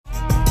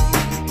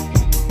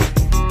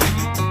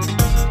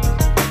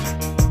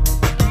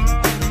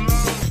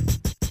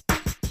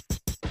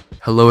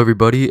Hello,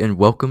 everybody, and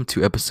welcome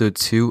to episode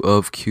 2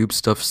 of Cube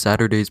Stuff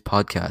Saturdays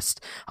podcast.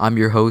 I'm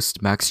your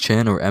host, Max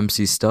Chan, or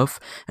MC Stuff,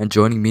 and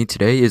joining me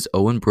today is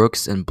Owen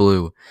Brooks and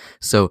Blue.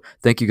 So,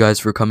 thank you guys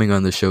for coming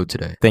on the show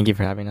today. Thank you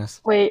for having us.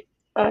 Wait,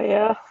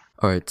 yeah.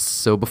 Alright,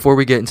 so before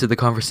we get into the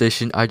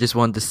conversation, I just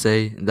wanted to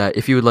say that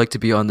if you would like to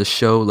be on the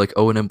show like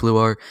Owen and Blue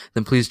are,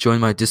 then please join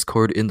my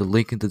Discord in the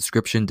link in the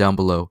description down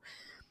below.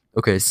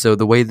 Okay, so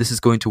the way this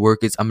is going to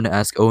work is I'm going to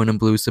ask Owen and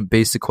Blue some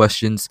basic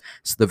questions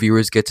so the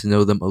viewers get to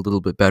know them a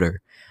little bit better.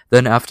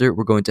 Then after,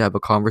 we're going to have a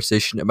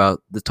conversation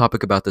about the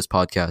topic about this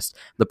podcast,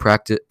 the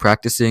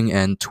practicing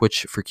and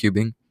Twitch for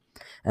cubing.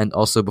 And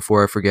also,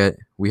 before I forget,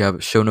 we have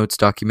a show notes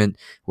document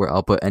where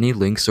I'll put any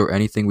links or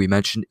anything we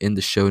mentioned in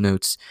the show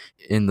notes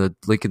in the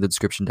link in the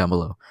description down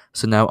below.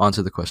 So now on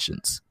to the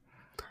questions.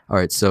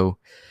 Alright, so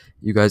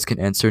you guys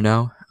can answer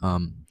now.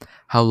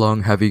 How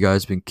long have you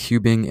guys been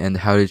cubing and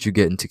how did you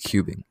get into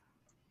cubing?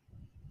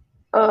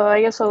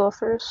 I guess I'll go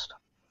first.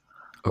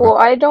 Okay. Well,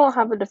 I don't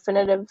have a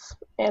definitive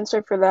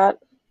answer for that.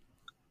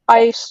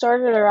 I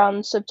started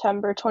around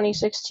September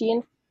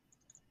 2016.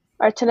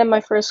 I attended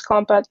my first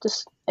comp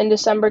in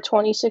December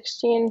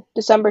 2016,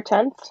 December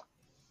 10th.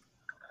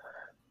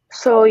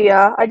 So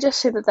yeah, I just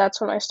say that that's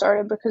when I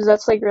started because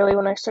that's like really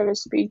when I started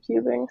speed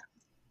cubing.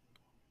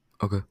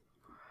 Okay.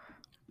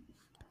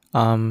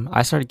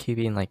 I started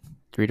cubing like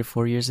 3 to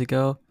 4 years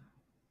ago,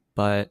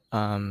 but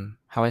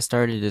how I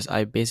started is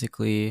I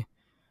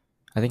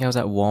think I was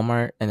at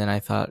Walmart and then I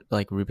thought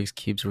like Rubik's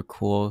cubes were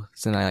cool.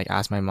 So then I like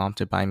asked my mom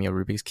to buy me a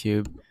Rubik's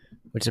cube,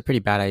 which is a pretty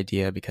bad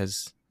idea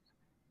because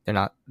they're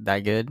not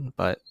that good.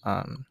 But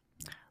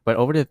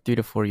over the 3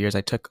 to 4 years,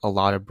 I took a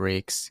lot of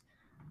breaks,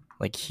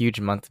 like huge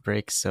month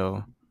breaks.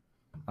 So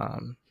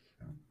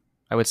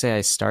I would say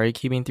I started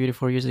cubing 3 to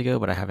 4 years ago,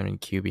 but I haven't been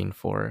cubing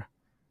for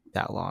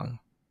that long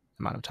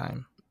amount of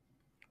time.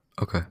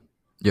 Okay.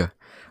 Yeah.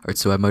 Alright,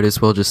 so I might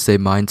as well just say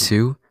mine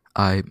too.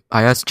 I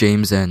asked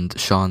James and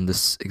Sean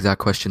this exact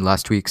question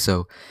last week,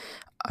 so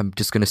I'm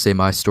just gonna say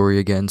my story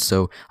again.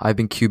 So I've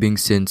been cubing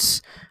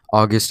since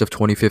August of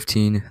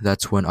 2015.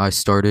 That's when I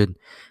started,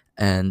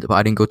 but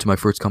I didn't go to my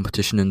first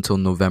competition until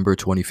November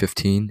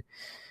 2015.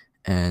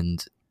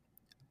 And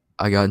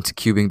I got into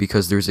cubing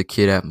because there's a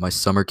kid at my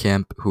summer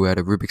camp who had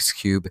a Rubik's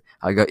cube.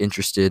 I got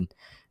interested,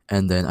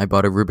 and then I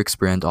bought a Rubik's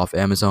brand off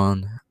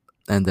Amazon,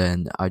 and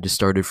then I just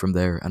started from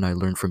there, and I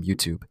learned from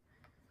YouTube.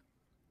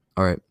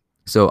 All right.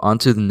 So on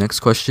to the next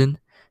question.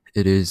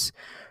 It is,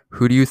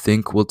 who do you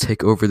think will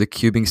take over the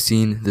cubing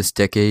scene this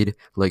decade?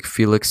 Like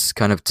Felix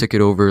kind of took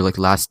it over like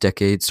last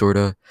decade,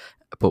 sorta.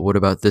 But what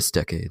about this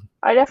decade?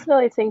 I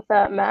definitely think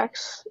that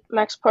Max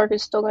Park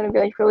is still going to be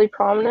like really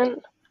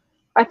prominent.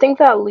 I think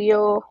that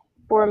Leo,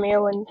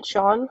 Borromeo, and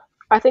Sean,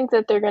 I think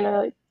that they're going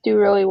to do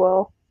really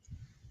well.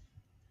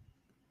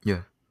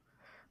 Yeah.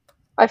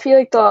 I feel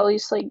like they'll at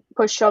least like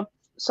push up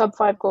sub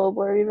 5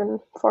 global or even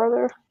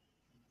farther.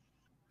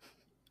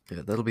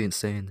 Yeah, that'll be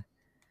insane.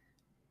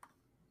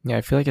 Yeah,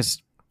 I feel like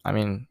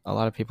a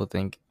lot of people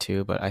think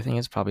too, but I think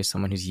it's probably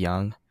someone who's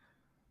young.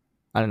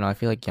 I don't know. I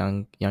feel like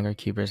younger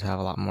cubers have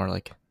a little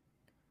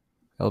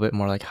bit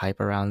more like hype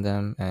around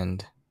them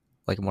and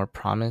like more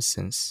promise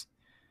since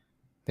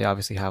they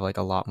obviously have like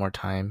a lot more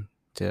time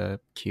to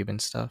cube and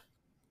stuff.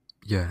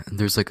 Yeah, and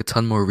there's like a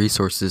ton more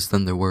resources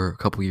than there were a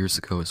couple years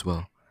ago as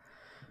well.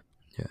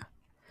 Yeah.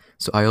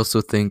 So I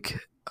also think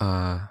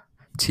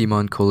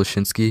Timon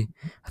Koloshinsky,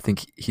 I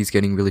think he's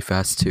getting really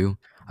fast too.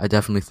 I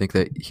definitely think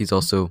that he's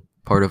also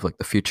part of like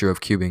the future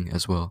of cubing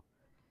as well.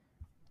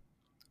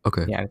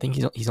 Okay. Yeah, I think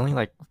he's only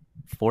like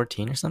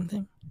 14 or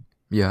something.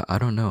 Yeah, I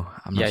don't know.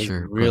 I'm Yeah, not he's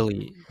sure.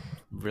 really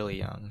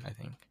young, I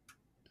think.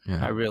 Yeah.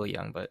 Not really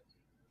young, but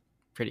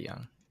pretty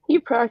young. He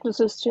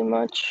practices too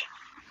much.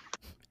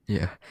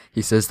 Yeah.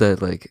 He says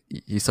that like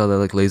you saw that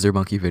like laser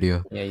monkey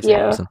video Yeah, he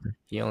Yeah. or said something.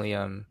 he only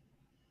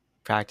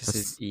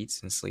practices, That's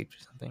eats, and sleeps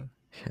or something.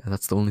 yeah,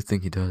 that's the only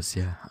thing he does.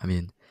 Yeah. I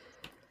mean,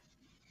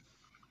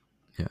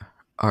 yeah.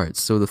 All right.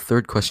 So the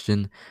third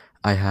question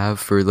I have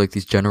for like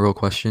these general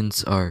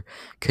questions are,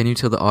 can you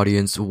tell the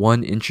audience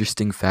one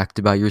interesting fact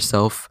about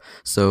yourself?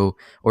 So,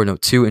 or no,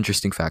 two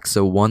interesting facts.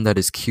 So one that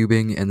is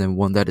cubing and then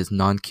one that is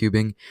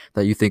non-cubing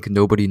that you think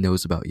nobody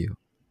knows about you.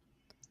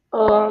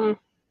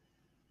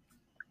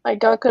 I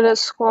got good at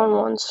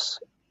Squan once,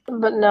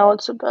 but now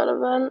it's a bad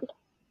event.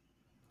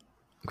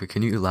 Okay,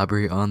 can you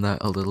elaborate on that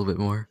a little bit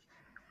more?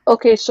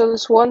 Okay, so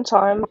this one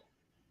time,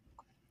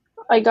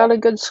 I got a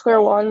good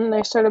square one, and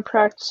I started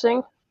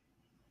practicing,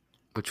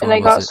 Which and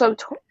one was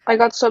it? I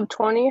got sub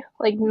 20,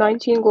 like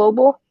 19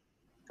 global,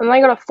 and then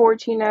I got a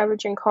 14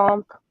 average in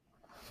comp,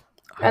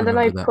 I and then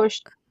remember that.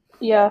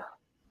 yeah,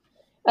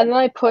 and then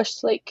I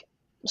pushed like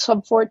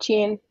sub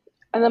 14,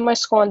 and then my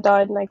Squan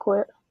died and I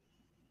quit.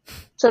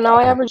 So now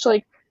I Okay. average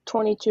like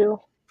 22,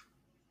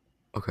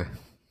 Okay.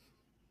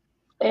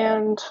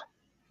 and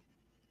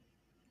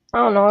I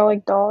don't know, I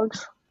like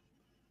dogs.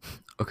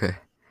 Okay.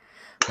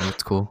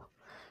 That's cool.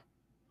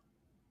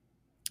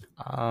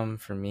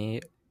 For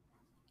me,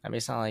 I mean,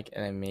 it's not like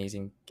an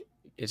amazing.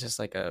 It's just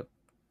like a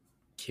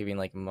cubing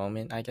like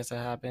moment, I guess, that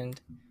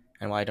happened.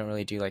 and why I don't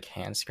really do like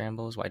hand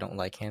scrambles, why I don't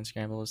like hand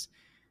scrambles,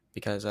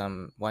 because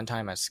one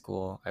time at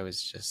school I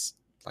was just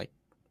like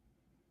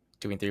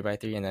doing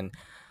 3x3, and then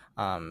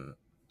um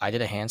I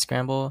did a hand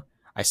scramble,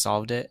 I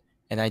solved it,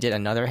 and I did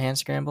another hand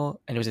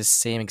scramble, and it was the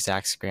same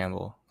exact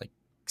scramble, like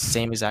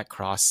same exact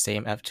cross,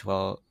 same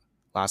F12,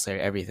 last layer,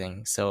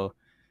 everything. So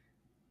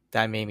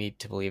that made me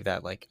to believe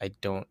that like I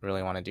don't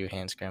really want to do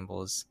hand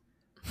scrambles.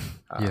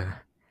 Yeah.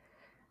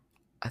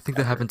 I think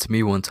that Ever. happened to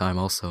me one time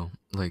also,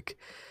 like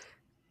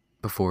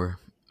before,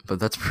 but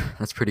that's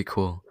pretty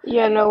cool.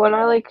 Yeah, no, when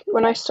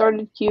I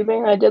started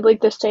cubing, I did like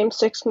the same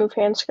 6 move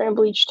hand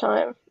scramble each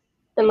time.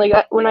 And like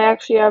when I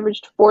actually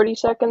averaged 40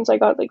 seconds, I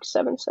got like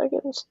 7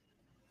 seconds.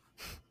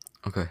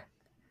 Okay.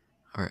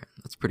 All right.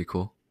 That's pretty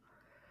cool.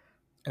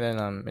 And then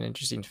an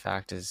interesting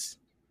fact is,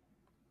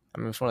 I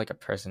mean, it's more like a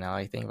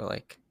personality thing, but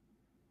like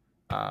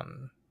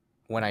um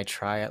when I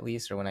try at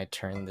least, or when I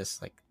turn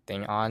this like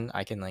thing on,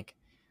 I can like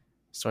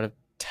sort of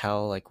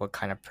tell like what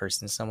kind of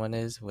person someone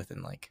is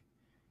within like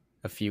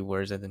a few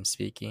words of them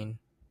speaking.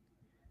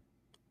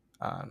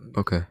 Um,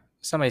 Okay.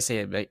 Somebody say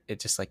it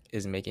just like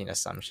is making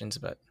assumptions,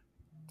 but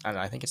I don't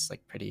know. I think it's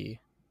like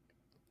pretty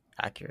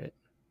accurate.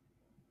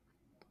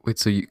 Wait,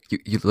 so you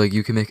like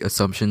you can make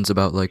assumptions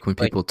about like when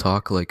Like people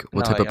talk, like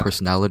what no, type like of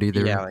personality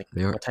yeah, like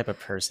they are? what type of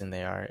person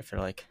they are. If they're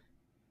like,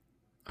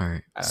 All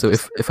right. I don't know, So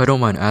just like if I don't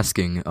mind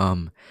asking,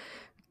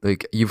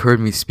 like you've heard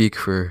me speak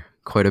for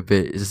quite a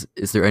bit. Is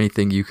there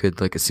anything you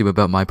could like assume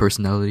about my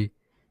personality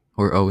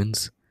or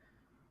Owen's?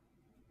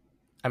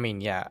 I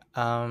mean, yeah.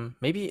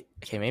 Maybe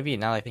okay. Maybe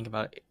now that I think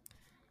about it, it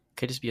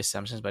could just be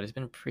assumptions, but it's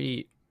been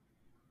pretty.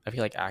 I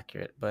feel like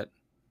accurate, but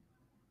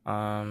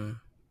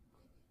um,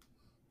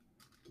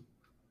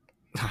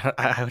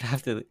 I would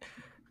have to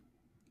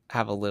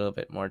have a little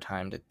bit more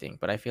time to think.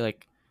 But I feel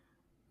like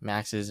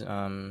Max's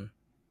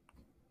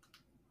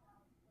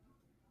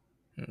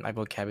my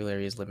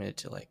vocabulary is limited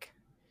to like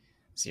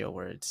 0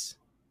 words.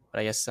 But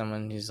I guess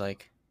someone who's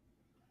like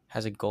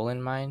has a goal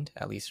in mind,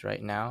 at least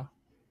right now.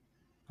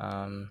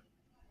 Um,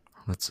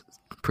 That's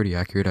pretty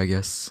accurate, I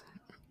guess.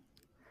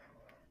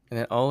 and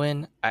then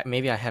Owen,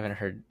 maybe I haven't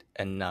heard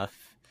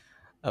enough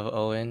of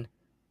Owen.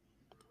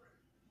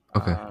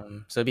 Okay.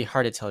 So it'd be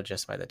hard to tell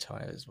just by the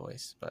tone of his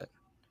voice, but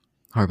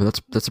All right, but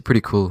that's a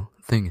pretty cool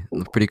thing.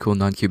 A pretty cool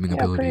non-cubing Yeah,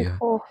 ability. pretty Yeah.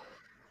 cool.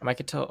 I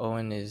could tell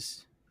Owen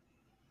is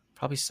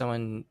probably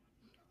someone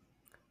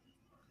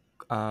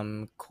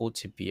cool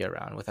to be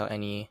around without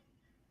any.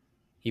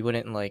 He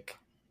wouldn't like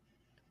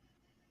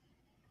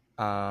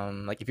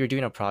if you're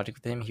doing a project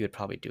with him, he would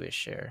probably do his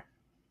share.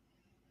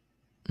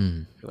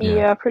 Mm, He wouldn't yeah.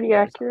 Yeah, pretty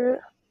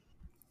accurate.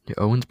 Yeah.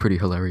 Owen's pretty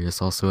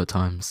hilarious also at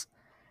times.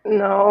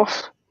 No,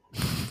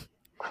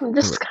 I'm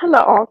just kind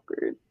of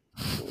awkward.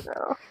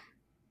 No.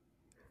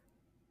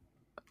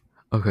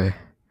 Okay.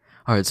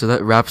 All right, so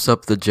that wraps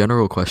up the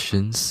general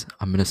questions.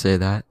 I'm going to say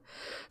that.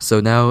 So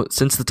now,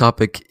 since the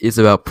topic is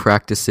about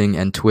practicing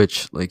and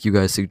Twitch, like you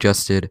guys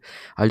suggested,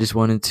 I just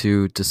wanted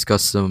to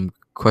discuss some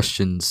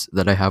questions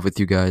that I have with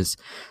you guys.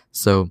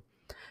 So,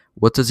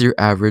 what does your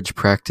average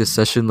practice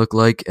session look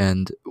like,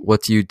 and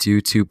what do you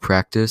do to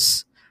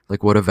practice?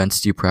 Like, what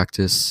events do you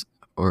practice?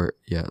 Or,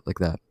 yeah, like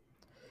that.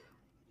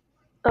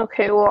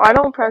 Okay, well, I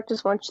don't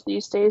practice much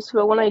these days,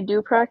 but when I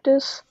do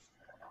practice,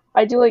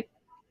 I do like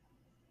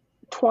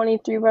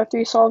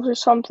 23x3 solves or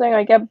something.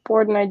 I get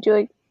bored and I do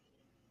like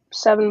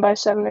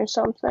 7x7 or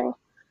something.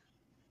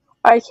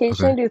 I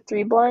Okay. occasionally do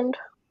 3 blind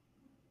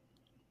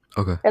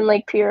Okay. and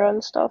like Pira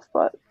and stuff,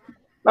 but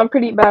I'm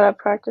pretty bad at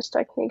practice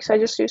techniques. I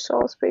just do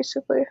solves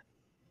basically.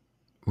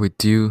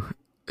 Wait,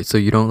 so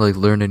you don't like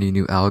learn any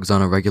new algs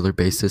on a regular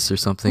basis or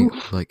something?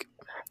 Like,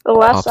 The it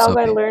last pops alg up.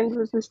 I learned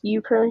was this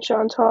U-current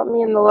Sean taught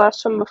me, and the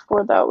last one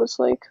before that was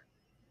like,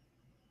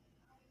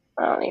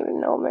 I don't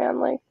even know, man,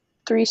 like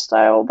 3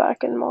 style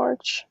back in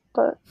March.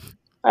 But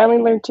I only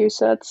learned 2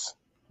 sets.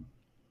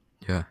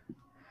 Yeah.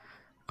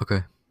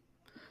 Okay.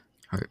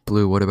 All right.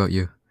 Blue, what about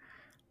you?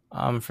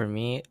 For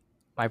me,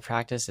 my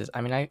practice is.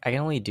 I mean, I can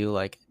only do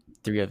like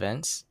 3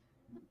 events.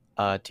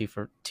 2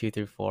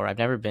 through 4. I've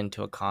never been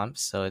to a comp,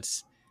 so I'm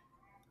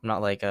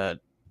not like a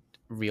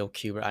real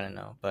cuber. I don't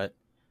know, but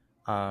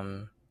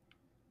um,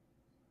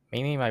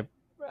 mainly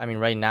I mean,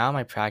 right now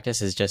my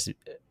practice is just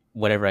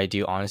whatever I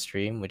do on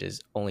stream, which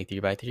is only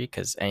 3x3,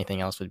 because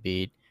anything else would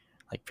be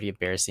like pretty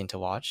embarrassing to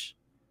watch.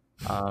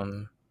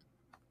 Um,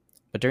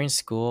 but during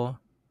school,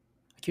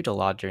 I cubed a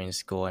lot during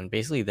school, and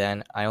basically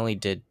then I only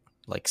did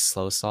like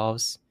slow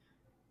solves,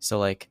 so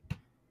like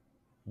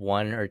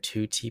 1 or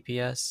 2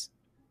 TPS.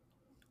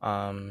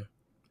 Um,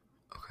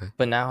 Okay.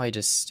 but now I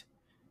just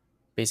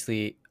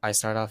basically I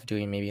start off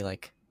doing maybe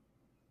like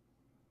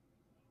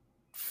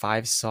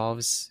 5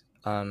 solves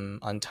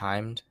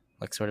untimed,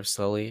 like sort of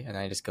slowly, and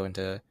I just go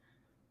into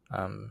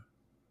um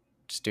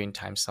just doing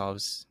time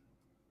solves,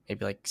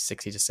 maybe like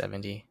 60 to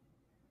 70,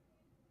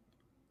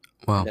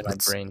 and Wow, then my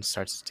brain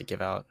starts to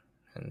give out,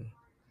 and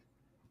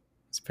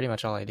it's pretty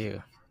much all I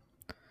do.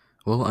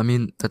 Well, I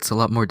mean, that's a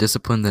lot more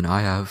discipline than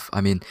I have. I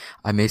mean,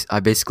 I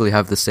basically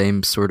have the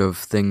same sort of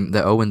thing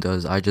that Owen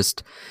does. I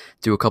just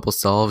do a couple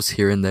solves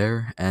here and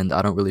there, and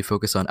I don't really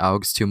focus on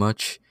algs too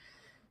much.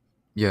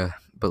 Yeah,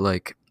 but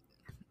like,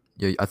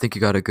 yeah, I think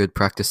you got a good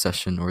practice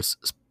session or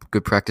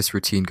good practice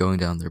routine going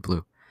down there,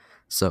 Blue.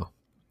 So,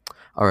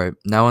 all right,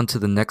 now on to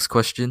the next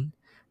question.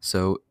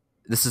 So,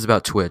 this is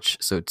about Twitch.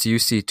 So, do you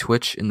see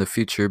Twitch in the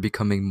future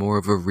becoming more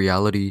of a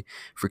reality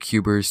for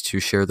cubers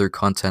to share their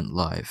content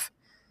live?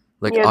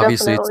 Like, Yeah,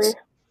 obviously, definitely. it's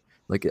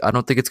like I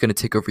don't think it's gonna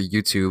take over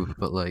YouTube,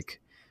 but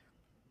like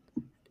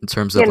in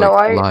terms You of know,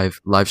 like I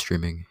live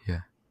streaming,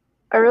 yeah,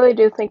 I really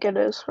do think it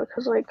is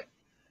because like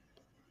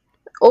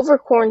over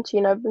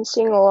quarantine, I've been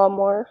seeing a lot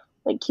more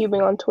like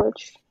cubing on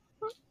Twitch.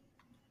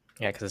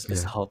 Yeah, because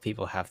it's yeah, all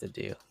people have to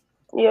do.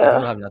 Like Yeah,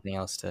 people have nothing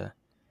else to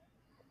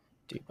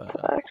do. But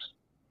facts.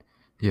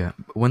 yeah.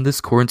 When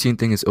this quarantine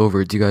thing is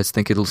over, do you guys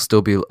think it'll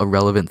still be a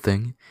relevant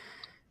thing?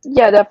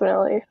 Yeah,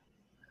 definitely.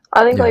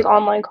 I think Yeah. like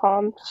online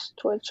comms,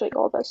 Twitch, like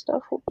all that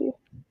stuff will be.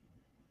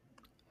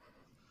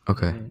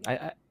 Okay.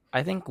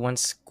 I think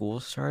once school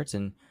starts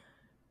and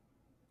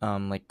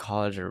like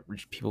college or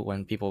people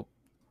when people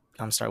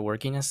start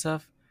working and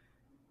stuff.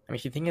 I mean,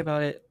 if you think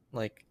about it,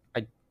 like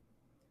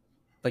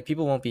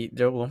people won't be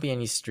there won't be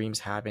any streams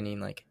happening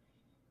like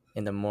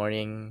in the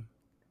morning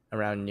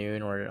around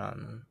noon or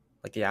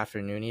like the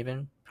afternoon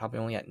even probably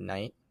only at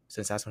night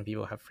since that's when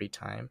people have free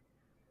time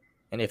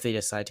and if they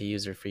decide to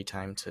use their free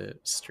time to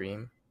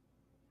stream.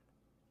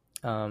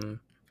 Um,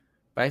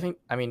 but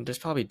I mean there's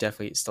probably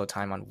definitely still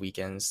time on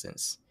weekends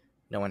since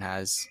no one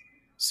has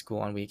school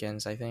on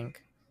weekends. I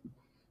think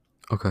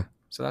Okay.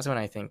 so that's when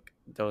I think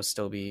there'll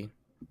still be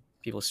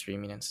people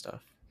streaming and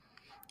stuff.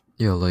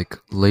 Yeah, like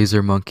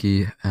Laser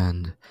Monkey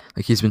and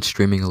like he's been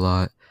streaming a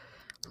lot,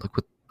 like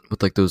with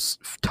like those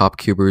top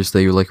cubers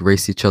that you like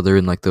race each other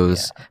in like Yeah.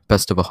 those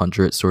best of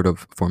 100 sort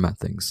of format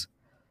things.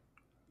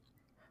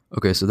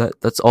 Okay, so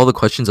that's all the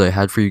questions I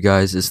had for you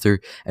guys. Is there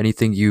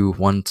anything you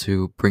want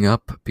to bring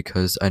up?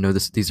 Because I know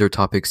these are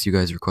topics you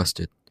guys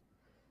requested.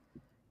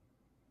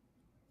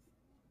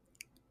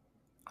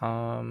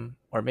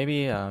 Or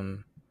maybe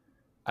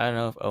I don't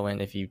know if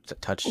Owen, if you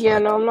touched Yeah,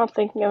 like, no, I'm not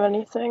thinking of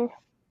anything.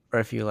 or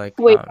if you like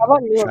Wait, how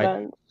about new tried.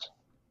 events?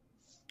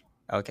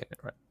 Okay,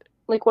 right.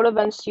 Like, what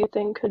events do you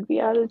think could be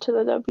added to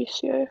the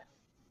WCA?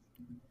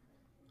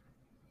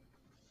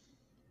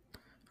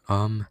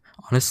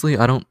 Honestly,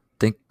 I don't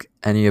think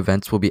any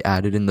events will be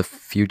added in the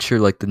future,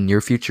 like the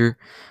near future.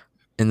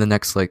 In the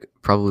next like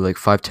probably like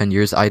 5-10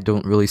 years, I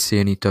don't really see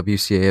any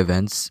WCA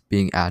events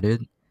being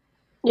added.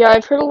 Yeah,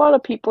 I've heard a lot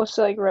of people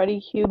say like Ready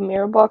Cube,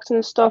 Mirrorbox,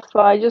 and stuff,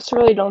 but I just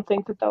really don't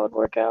think that would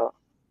work out.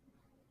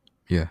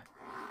 Yeah.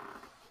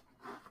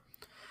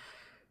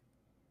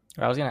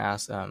 I was gonna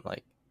ask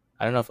like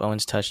I don't know if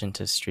Owen's touched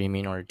into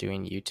streaming or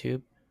doing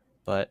YouTube,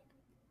 but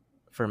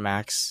for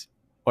Max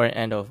or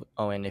and of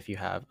Owen, if you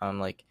have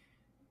like,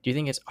 do you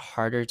think it's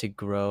harder to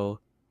grow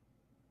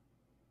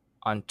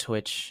on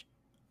Twitch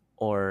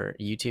or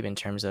YouTube in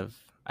terms of,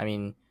 I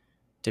mean,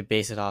 to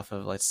base it off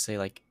of, let's say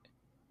like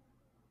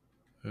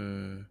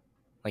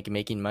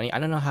making money? I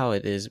don't know how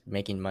it is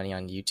making money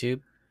on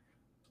YouTube,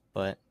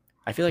 but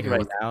I feel like Yeah,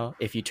 right now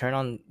if you turn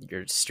on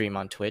your stream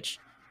on Twitch,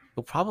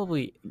 you'll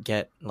probably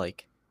get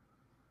like,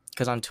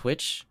 because on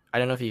Twitch, I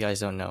don't know if you guys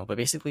don't know, but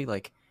basically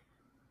like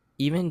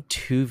even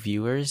 2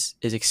 viewers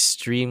is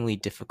extremely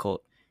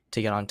difficult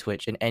to get on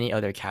Twitch in any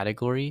other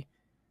category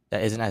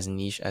that isn't as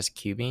niche as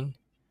cubing.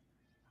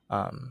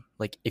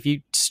 Like if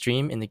you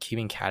stream in the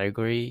cubing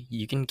category,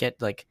 you can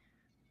get like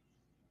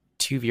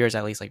 2 viewers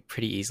at least like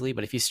pretty easily.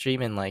 But if you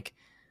stream in like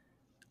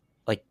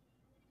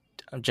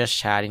just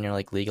chatting or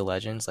like League of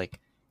Legends, like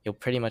you'll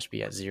pretty much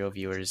be at 0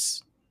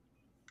 viewers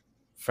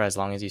for as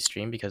long as you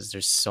stream because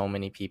there's so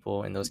many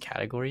people in those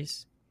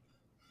categories.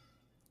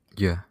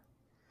 yeah,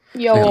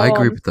 Yeah, yeah. I well,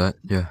 agree with that.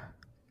 Yeah,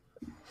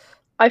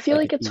 I feel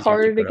Like like it's it's easier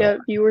to harder to grow.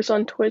 get viewers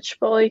on Twitch,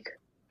 but like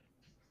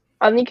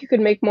I think you could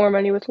make more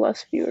money with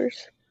less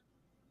viewers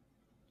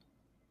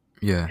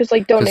yeah. because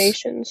like Because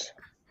donations.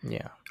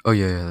 Yeah. oh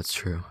yeah, that's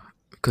true.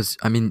 Because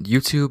I mean,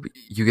 YouTube,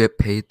 you get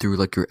paid through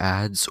like your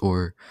ads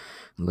or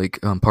like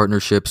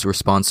partnerships or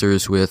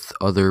sponsors with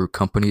other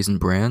companies and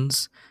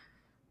brands.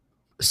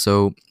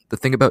 So the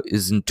thing about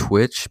is in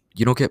Twitch,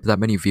 you don't get that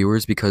many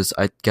viewers because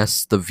I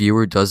guess the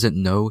viewer doesn't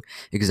know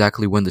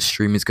exactly when the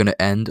stream is going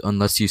to end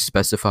unless you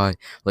specify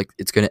like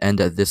it's going to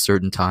end at this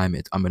certain time.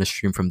 I'm going to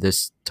stream from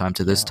this time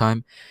to this Yeah.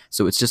 time.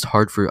 So it's just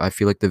hard for I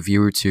feel like the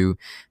viewer to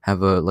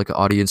have a like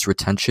audience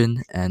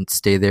retention and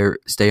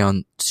stay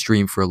on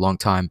stream for a long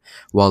time.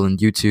 While in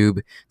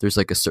YouTube, there's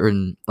like a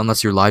certain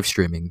unless you're live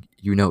streaming,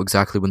 you know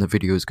exactly when the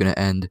video is going to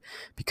end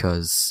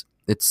because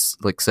it's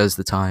like says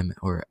the time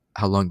or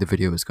how long the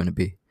video is going to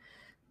be.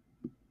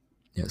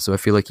 Yeah, so I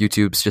feel like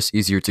YouTube's just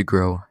easier to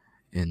grow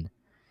in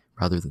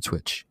rather than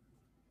Twitch.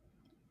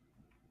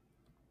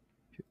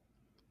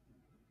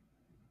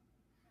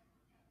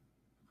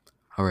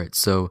 All right,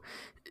 so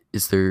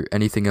is there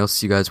anything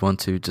else you guys want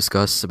to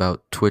discuss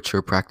about Twitch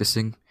or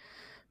practicing?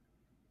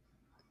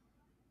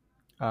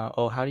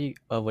 Oh, how do you?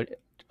 What?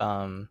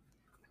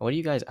 what do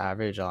you guys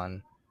average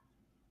on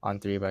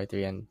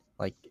 3x3, and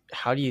like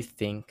how do you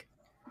think?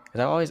 Because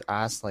I always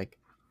ask like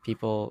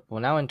people. Well,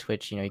 now on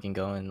Twitch, you can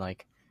go and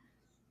like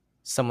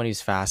someone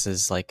who's fast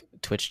is like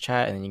Twitch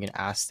chat, and then you can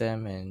ask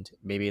them, and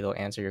maybe they'll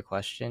answer your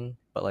question.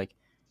 But like,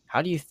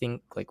 how do you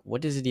think? Like,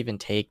 what does it even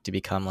take to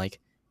become like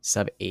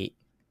sub 8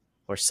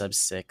 or sub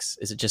 6?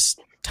 Is it just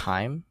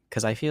time?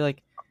 Because I feel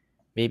like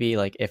maybe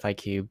like if I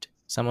cubed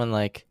someone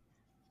like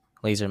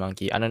Laser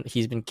Monkey, I don't.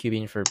 He's been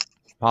cubing for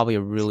probably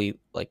a really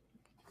like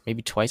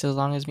maybe twice as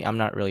long as me. I'm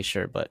not really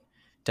sure, but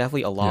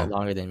definitely a lot Yeah.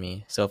 longer than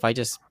me. So if I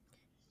just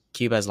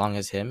cube as long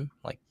as him,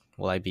 like,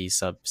 will I be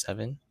sub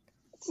 7?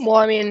 Well,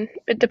 I mean,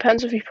 it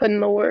depends if you put in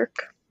the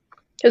work.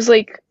 Cause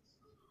like,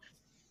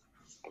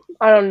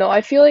 I don't know.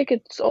 I feel like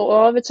it's a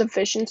lot of its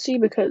efficiency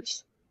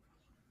because,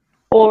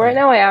 well, right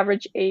Yeah. now I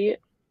average 8,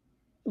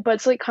 but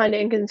it's like kind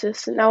of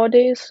inconsistent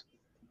nowadays.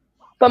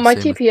 But my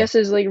Same with me. TPS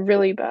is like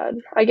really bad.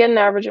 I get an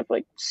average of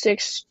like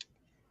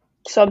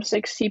sub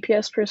 6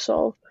 TPS per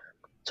solve.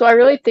 So I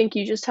really think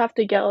you just have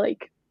to get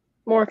like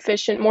more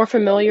efficient, more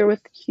familiar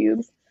with the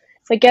cube,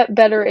 like get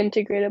better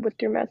integrated with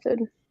your method.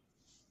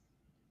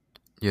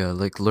 Yeah,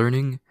 like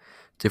learning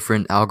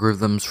different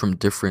algorithms from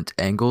different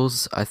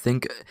angles. I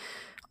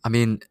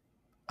mean,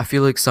 I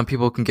feel like some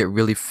people can get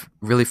really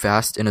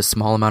fast in a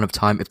small amount of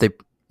time if they,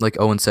 like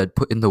Owen said,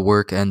 put in the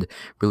work and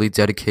really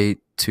dedicate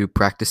to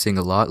practicing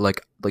a lot.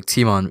 Like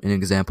Timon, an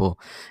example,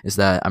 is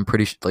that I'm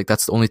pretty like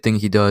that's the only thing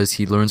he does.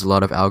 He learns a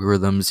lot of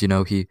algorithms. He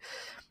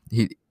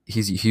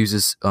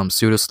uses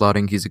pseudo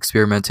slotting. He's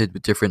experimented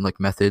with different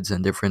like methods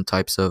and different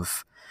types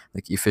of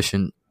like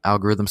efficient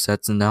algorithm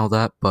sets and all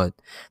that. But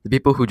the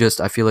people who just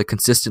I feel like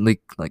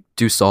consistently like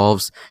do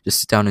solves, just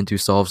sit down and do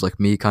solves like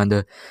me, kind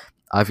of.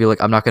 I feel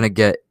like I'm not gonna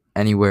get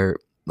anywhere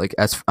like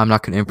as I'm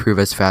not gonna improve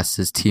as fast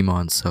as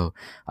Timon. So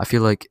I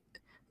feel like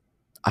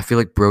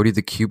Brody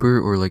the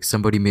Cuber or like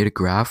somebody made a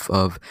graph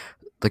of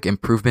like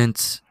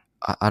improvement.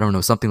 I don't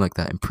know, something like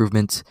that.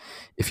 Improvement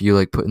if you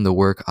like put in the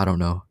work. I don't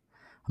know.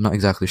 I'm not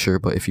exactly sure,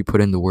 but if you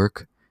put in the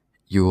work,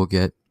 you'll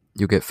get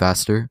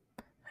faster,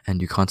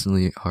 and you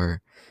constantly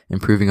are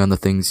improving on the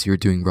things you're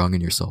doing wrong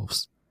in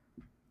yourselves.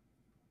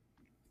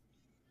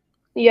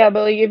 Yeah,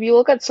 but like if you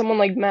look at someone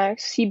like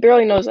Max, he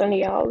barely knows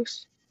any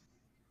algs.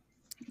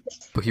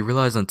 But he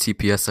relies on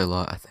TPS a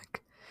lot, I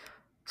think.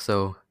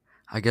 So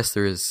I guess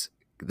there is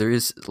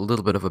a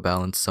little bit of a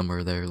balance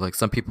somewhere there. Like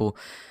some people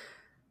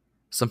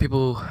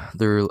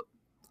they're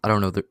I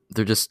don't know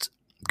they're just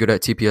good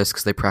at TPS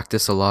because they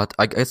practice a lot.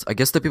 I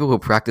guess the people who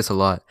practice a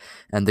lot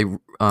and they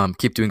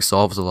keep doing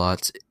solves a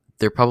lot,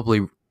 they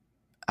probably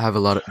have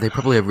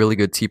really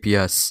good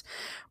TPS,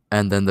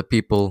 and then the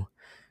people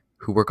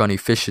who work on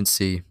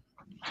efficiency,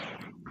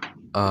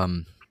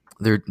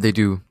 their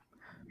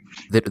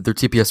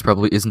TPS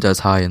probably isn't as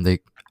high, and they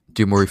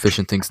do more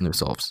efficient things in their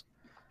solves.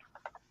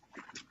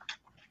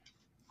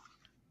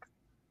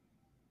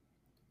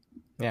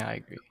 Yeah, I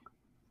agree.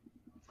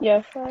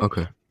 Yeah, fact.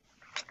 Okay.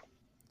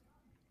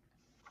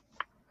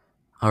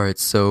 All right,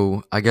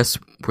 so I guess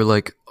we're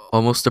like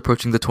almost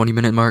approaching the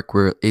 20-minute mark.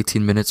 We're at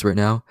 18 minutes right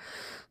now.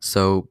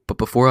 So, but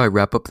before I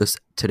wrap up today's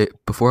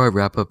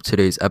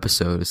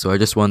episode, so I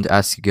just wanted to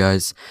ask you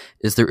guys,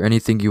 is there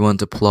anything you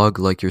want to plug,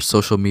 like your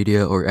social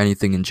media or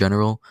anything in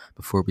general,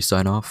 before we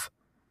sign off?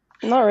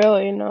 Not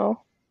really,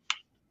 no.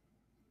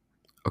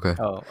 Okay.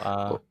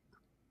 Oh,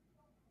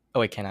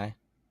 wait, can I?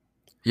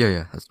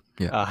 Yeah.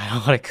 I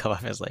don't want to come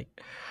off as like.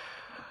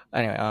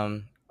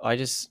 Anyway,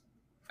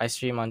 I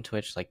stream on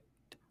Twitch like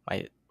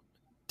my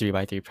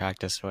 3x3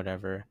 practice or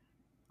whatever.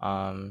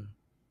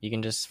 You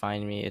can just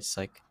find me. It's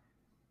like,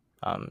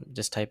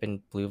 just type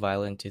in Blue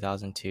Violin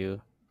 2002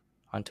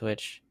 on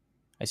Twitch.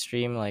 I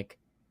stream like.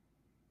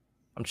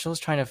 I'm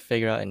just trying to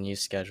figure out a new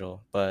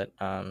schedule, but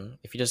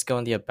if you just go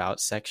in the About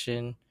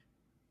section,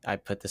 I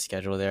put the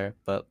schedule there.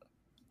 But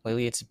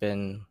lately it's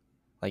been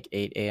like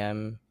 8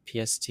 a.m.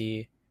 PST,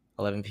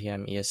 11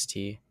 p.m.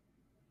 EST,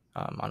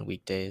 on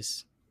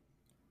weekdays.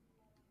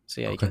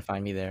 So yeah, you Okay. can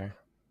find me there.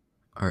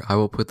 All right, I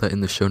will put that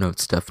in the show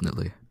notes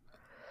definitely.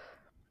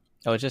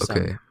 Oh, it's just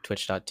Okay.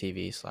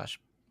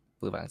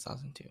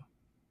 twitch.tv/BlueViolin2002.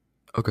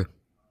 Okay.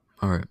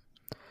 All right.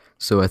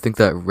 So I think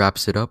that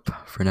wraps it up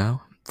for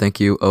now. Thank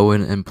you,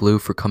 Owen and Blue,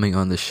 for coming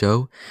on the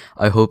show.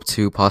 I hope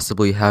to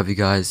possibly have you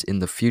guys in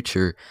the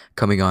future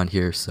coming on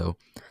here. So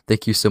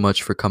thank you so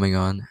much for coming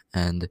on,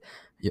 and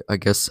yeah, I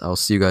guess I'll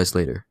see you guys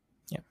later.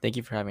 Yeah, thank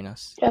you for having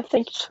us. Yeah,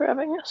 thank you for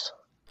having us.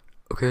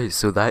 Okay,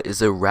 so that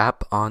is a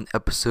wrap on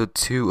episode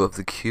 2 of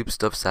the Cube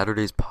Stuff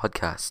Saturdays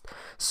podcast.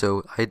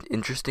 So I had an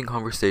interesting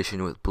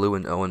conversation with Blue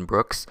and Owen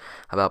Brooks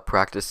about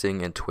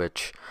practicing and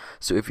Twitch.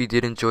 So if you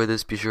did enjoy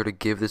this, be sure to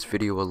give this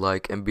video a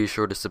like and be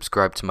sure to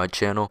subscribe to my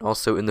channel.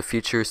 Also in the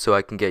future, so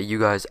I can get you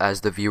guys as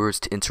the viewers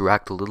to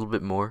interact a little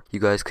bit more, you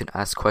guys can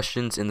ask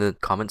questions in the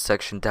comment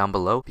section down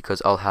below,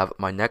 because I'll have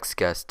my next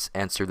guests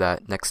answer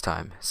that next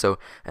time. So,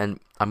 and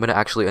I'm going to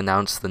actually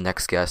announce the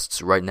next guests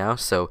right now,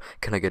 so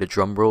can I get a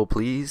drum roll,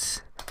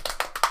 please?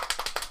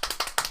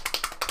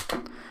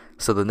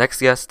 So the next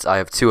guests, I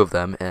have 2 of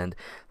them, and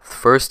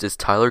First is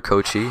Tyler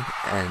Kochi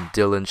and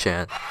Dylan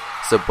Chan.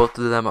 So both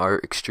of them are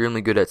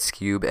extremely good at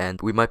Scube,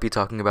 and we might be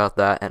talking about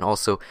that and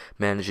also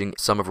managing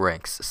some of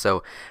ranks.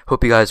 So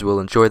hope you guys will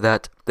enjoy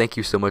that. Thank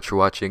you so much for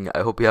watching.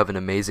 I hope you have an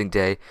amazing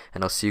day,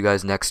 and I'll see you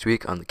guys next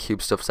week on the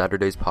Cube Stuff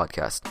Saturdays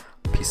podcast.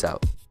 Peace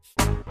out.